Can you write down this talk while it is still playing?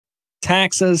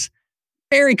taxes.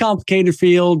 Very complicated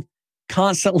field,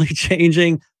 constantly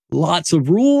changing, lots of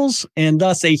rules, and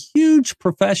thus a huge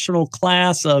professional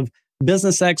class of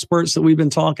business experts that we've been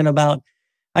talking about.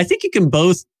 I think you can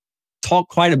both talk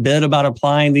quite a bit about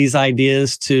applying these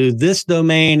ideas to this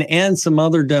domain and some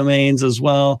other domains as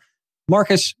well.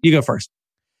 Marcus, you go first.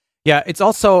 Yeah, it's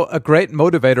also a great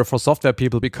motivator for software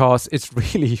people because it's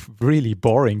really, really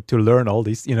boring to learn all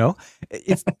these,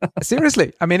 It's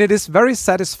seriously, I mean, it is very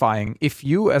satisfying if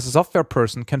you as a software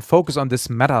person can focus on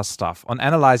this meta stuff, on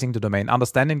analyzing the domain,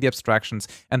 understanding the abstractions,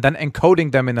 and then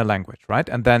encoding them in a language, right?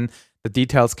 And then the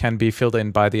details can be filled in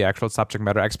by the actual subject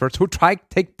matter experts who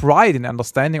take pride in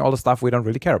understanding all the stuff we don't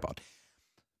really care about.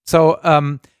 So,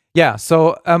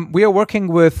 we are working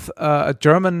with a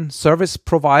German service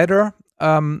provider.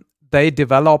 They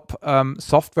develop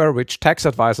software which tax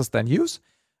advisors then use.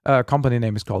 Company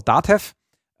name is called Datev.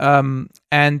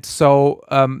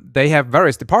 They have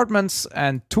various departments,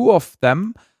 and two of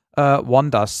them, one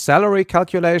does salary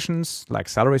calculations, like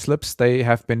salary slips. They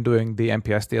have been doing the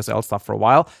MPS DSL stuff for a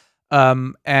while.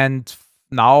 And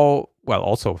now, well,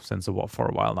 also since for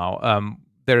a while now,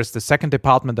 there's the second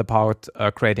department about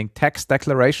creating tax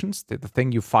declarations, the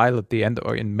thing you file at the end,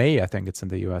 or in May, I think it's in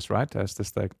the US, right? There's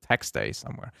this like tax day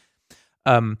somewhere.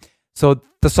 So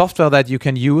the software that you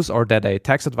can use, or that a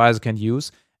tax advisor can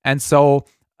use. And so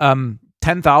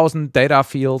 10,000 data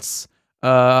fields,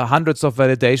 hundreds of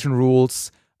validation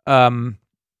rules,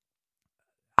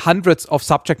 hundreds of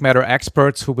subject matter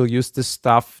experts who will use this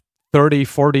stuff, 30,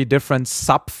 40 different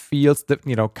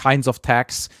subfields, kinds of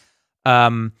tax,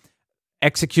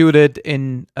 executed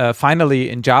finally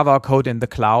in Java code in the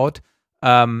cloud.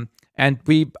 And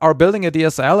we are building a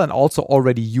DSL and also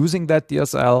already using that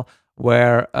DSL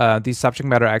where these subject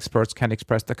matter experts can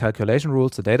express the calculation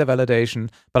rules, the data validation,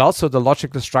 but also the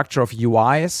logical structure of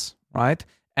UIs, right?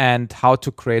 And how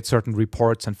to create certain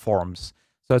reports and forms.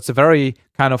 So it's a very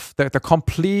kind of, the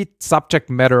complete subject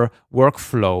matter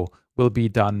workflow will be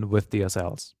done with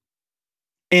DSLs.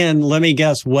 And let me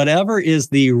guess, whatever is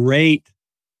the rate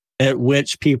at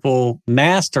which people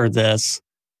master this,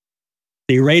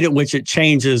 the rate at which it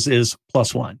changes is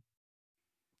 +1.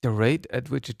 The rate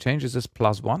at which it changes is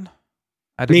 +1?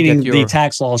 Meaning the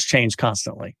tax laws change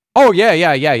constantly. Oh,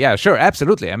 yeah, sure,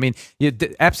 absolutely. I mean,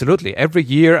 absolutely. Every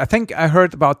year, I think I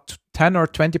heard about 10 or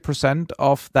 20%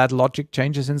 of that logic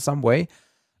changes in some way.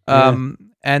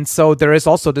 And so there is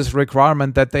also this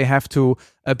requirement that they have to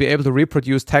be able to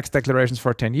reproduce tax declarations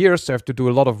for 10 years. They have to do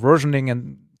a lot of versioning,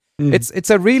 and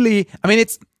it's a really, I mean,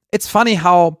 it's funny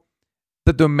how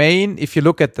the domain, if you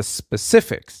look at the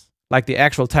specifics, like the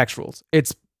actual tax rules,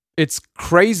 it's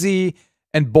crazy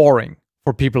and boring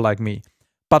for people like me.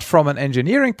 But from an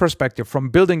engineering perspective, from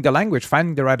building the language,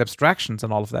 finding the right abstractions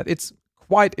and all of that, it's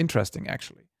quite interesting,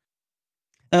 actually.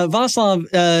 Václav,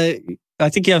 I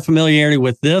think you have familiarity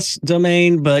with this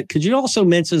domain, but could you also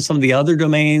mention some of the other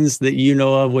domains that you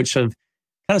know of which have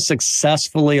kind of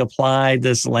successfully applied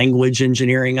this language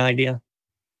engineering idea?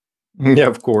 Yeah,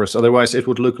 of course. Otherwise, it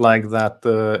would look like that,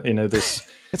 this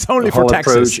it's only for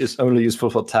taxes. Approach is only useful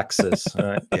for taxes.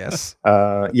 Right? Yes.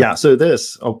 So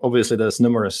there's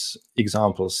numerous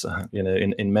examples,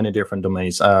 in many different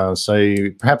domains. So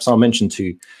perhaps I'll mention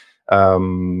two.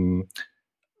 One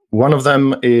of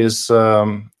them is,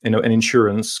 an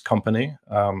insurance company.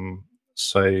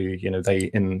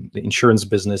 They in the insurance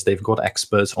business, they've got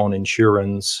experts on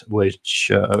insurance,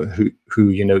 which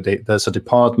there's a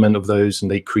department of those, and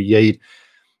they create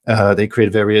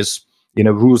various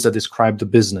rules that describe the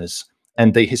business.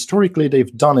 And historically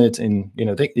they've done it in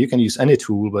you can use any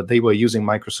tool, but they were using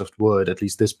Microsoft Word, at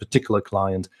least this particular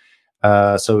client. In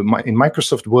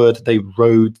Microsoft Word they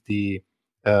wrote the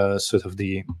rules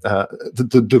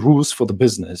for the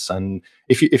business. And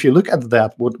if you look at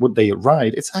that, what they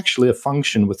write, it's actually a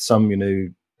function with some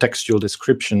textual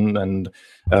description, and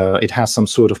it has some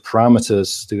sort of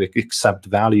parameters to accept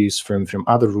values from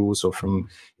other rules or from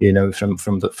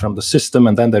the system,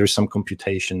 and then there is some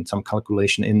computation, some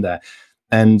calculation in there.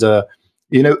 And the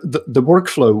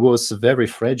workflow was very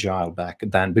fragile back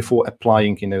then, before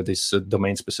applying these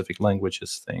domain-specific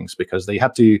languages things, because they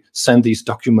had to send these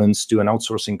documents to an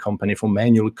outsourcing company for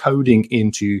manual coding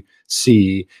into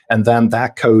C, and then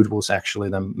that code was actually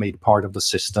then made part of the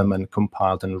system and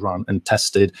compiled and run and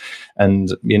tested.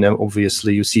 And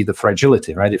obviously you see the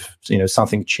fragility, right? If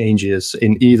something changes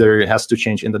in either, it has to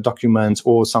change in the document,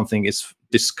 or something is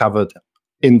discovered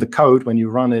in the code when you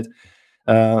run it.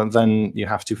 Then you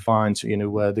have to find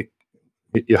where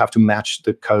You have to match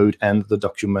the code and the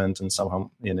document and somehow,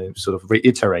 sort of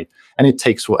reiterate, and it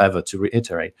takes forever to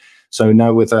reiterate. So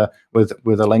now with a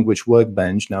language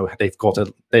workbench, now they've got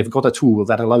a tool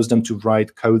that allows them to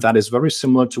write code that is very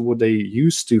similar to what they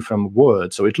used to from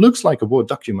Word. So it looks like a Word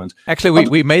document. Actually,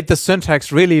 we made the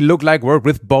syntax really look like Word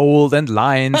with bold and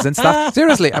lines and stuff.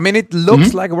 Seriously, I mean, it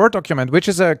looks like a Word document, which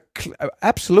is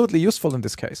absolutely useful in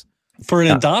this case. For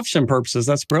adoption purposes,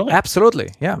 that's brilliant. Absolutely,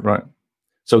 yeah. Right.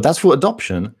 So that's for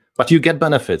adoption, but you get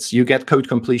benefits. You get code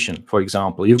completion, for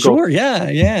example. You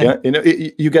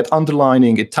get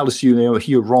underlining. It tells you,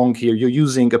 here wrong here. You're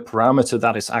using a parameter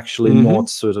that is actually not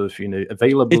sort of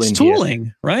available. It's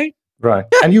tooling, right? Right.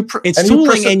 Yeah. And it's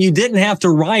tooling, and you didn't have to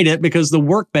write it because the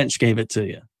workbench gave it to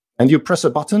you. And you press a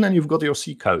button, and you've got your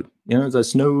C code.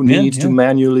 There's no need to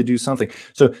manually do something.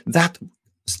 So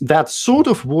that sort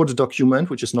of Word document,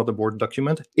 which is not a Word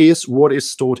document, is what is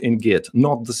stored in Git,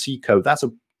 not the C code. That's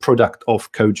a product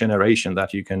of code generation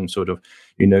that you can sort of,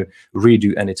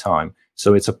 redo anytime.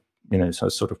 So it's a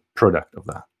sort of product of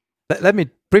that. Let me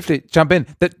briefly jump in.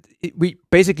 That we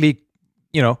basically,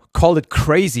 call it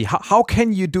crazy. How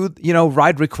can you do,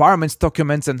 write requirements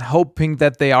documents and hoping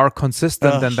that they are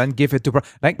consistent and then give it to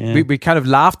we kind of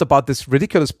laughed about this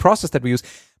ridiculous process that we use,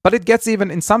 but it gets even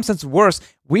in some sense worse.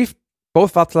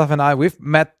 Both Václav and I, we've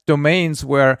met domains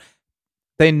where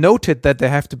they noted that they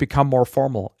have to become more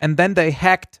formal. And then they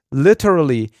hacked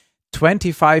literally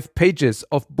 25 pages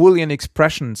of Boolean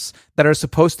expressions that are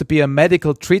supposed to be a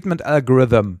medical treatment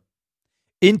algorithm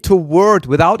into Word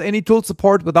without any tool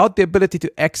support, without the ability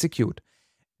to execute.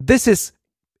 This is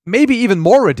maybe even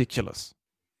more ridiculous,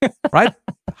 right?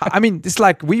 I mean, it's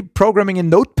like we programming in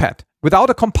Notepad without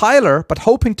a compiler, but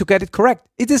hoping to get it correct.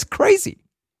 It is crazy.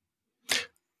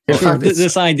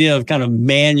 This idea of kind of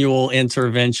manual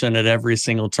intervention at every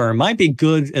single turn might be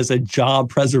good as a job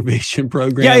preservation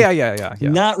program. Yeah.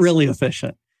 Not really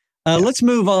efficient. Let's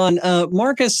move on.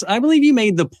 Marcus, I believe you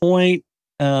made the point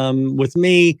with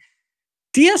me.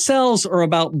 DSLs are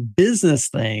about business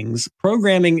things.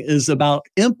 Programming is about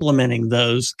implementing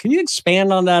those. Can you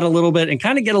expand on that a little bit and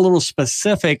kind of get a little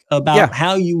specific about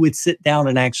how you would sit down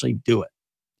and actually do it?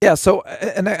 Yeah, so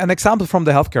an example from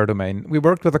the healthcare domain. We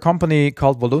worked with a company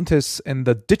called Voluntis in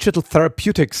the digital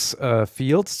therapeutics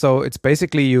field. So it's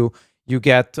basically you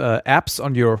get apps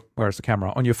on your, where's the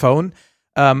camera, on your phone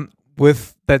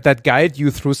with that guide you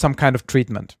through some kind of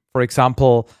treatment. For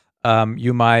example,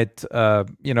 you might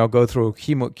go through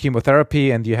chemotherapy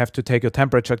and you have to take your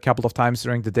temperature a couple of times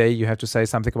during the day. You have to say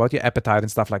something about your appetite and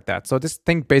stuff like that. So this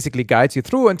thing basically guides you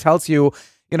through and tells you,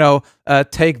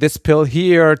 take this pill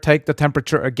here, take the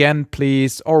temperature again,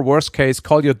 please, or worst case,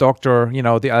 call your doctor.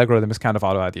 The algorithm is kind of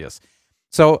out of ideas.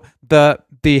 So the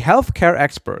healthcare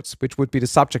experts, which would be the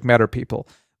subject matter people,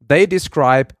 they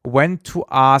describe when to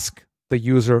ask the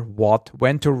user what,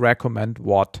 when to recommend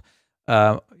what,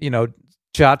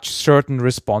 judge certain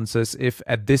responses. If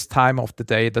at this time of the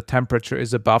day the temperature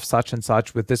is above such and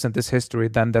such with this and this history,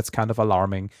 then that's kind of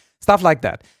alarming. Stuff like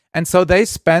that. And so they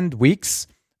spend weeks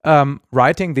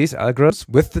writing these algorithms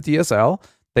with the DSL.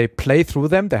 They play through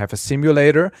them. They have a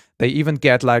simulator. They even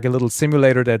get like a little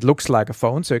simulator that looks like a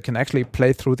phone, so you can actually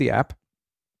play through the app.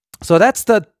 So that's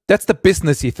the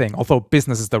businessy thing, although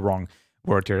business is the wrong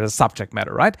word here, the subject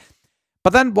matter, right?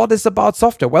 But then what is about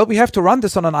software? Well, we have to run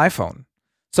this on an iPhone.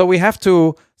 So we have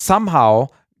to somehow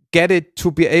get it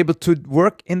to be able to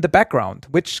work in the background,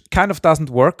 which kind of doesn't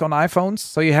work on iPhones.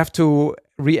 So you have to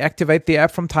reactivate the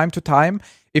app from time to time.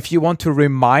 If you want to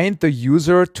remind the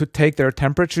user to take their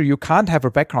temperature, you can't have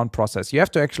a background process. You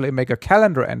have to actually make a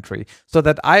calendar entry so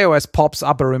that iOS pops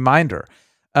up a reminder.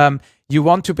 You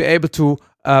want to be able to,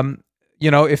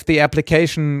 if the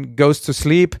application goes to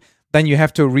sleep, then you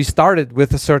have to restart it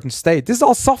with a certain state. This is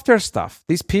all software stuff.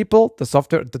 These people,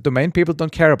 the domain people,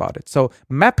 don't care about it. So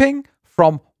mapping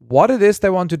from what it is they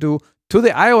want to do to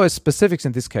the iOS specifics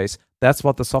in this case, that's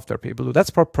what the software people do.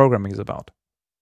 That's what programming is about.